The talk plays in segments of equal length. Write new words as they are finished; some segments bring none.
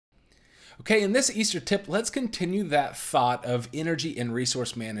Okay, in this Easter tip, let's continue that thought of energy and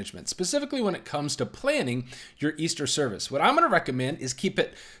resource management, specifically when it comes to planning your Easter service. What I'm going to recommend is keep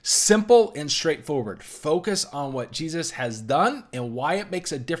it simple and straightforward. Focus on what Jesus has done and why it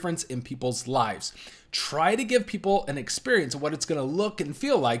makes a difference in people's lives. Try to give people an experience of what it's going to look and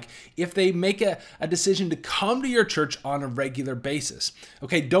feel like if they make a decision to come to your church on a regular basis.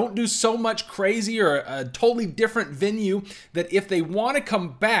 Okay, don't do so much crazy or a totally different venue that if they want to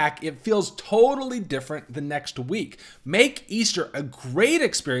come back, it feels totally different the next week. Make Easter a great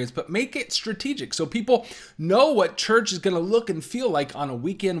experience, but make it strategic so people know what church is going to look and feel like on a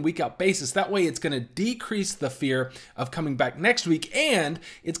week in, week out basis. That way it's going to decrease the fear of coming back next week, and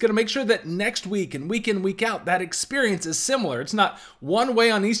it's going to make sure that next week and week in, week out, that experience is similar. It's not one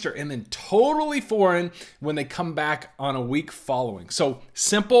way on Easter and then totally foreign when they come back on a week following. So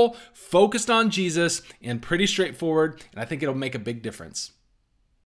simple, focused on Jesus, and pretty straightforward, and I think it'll make a big difference.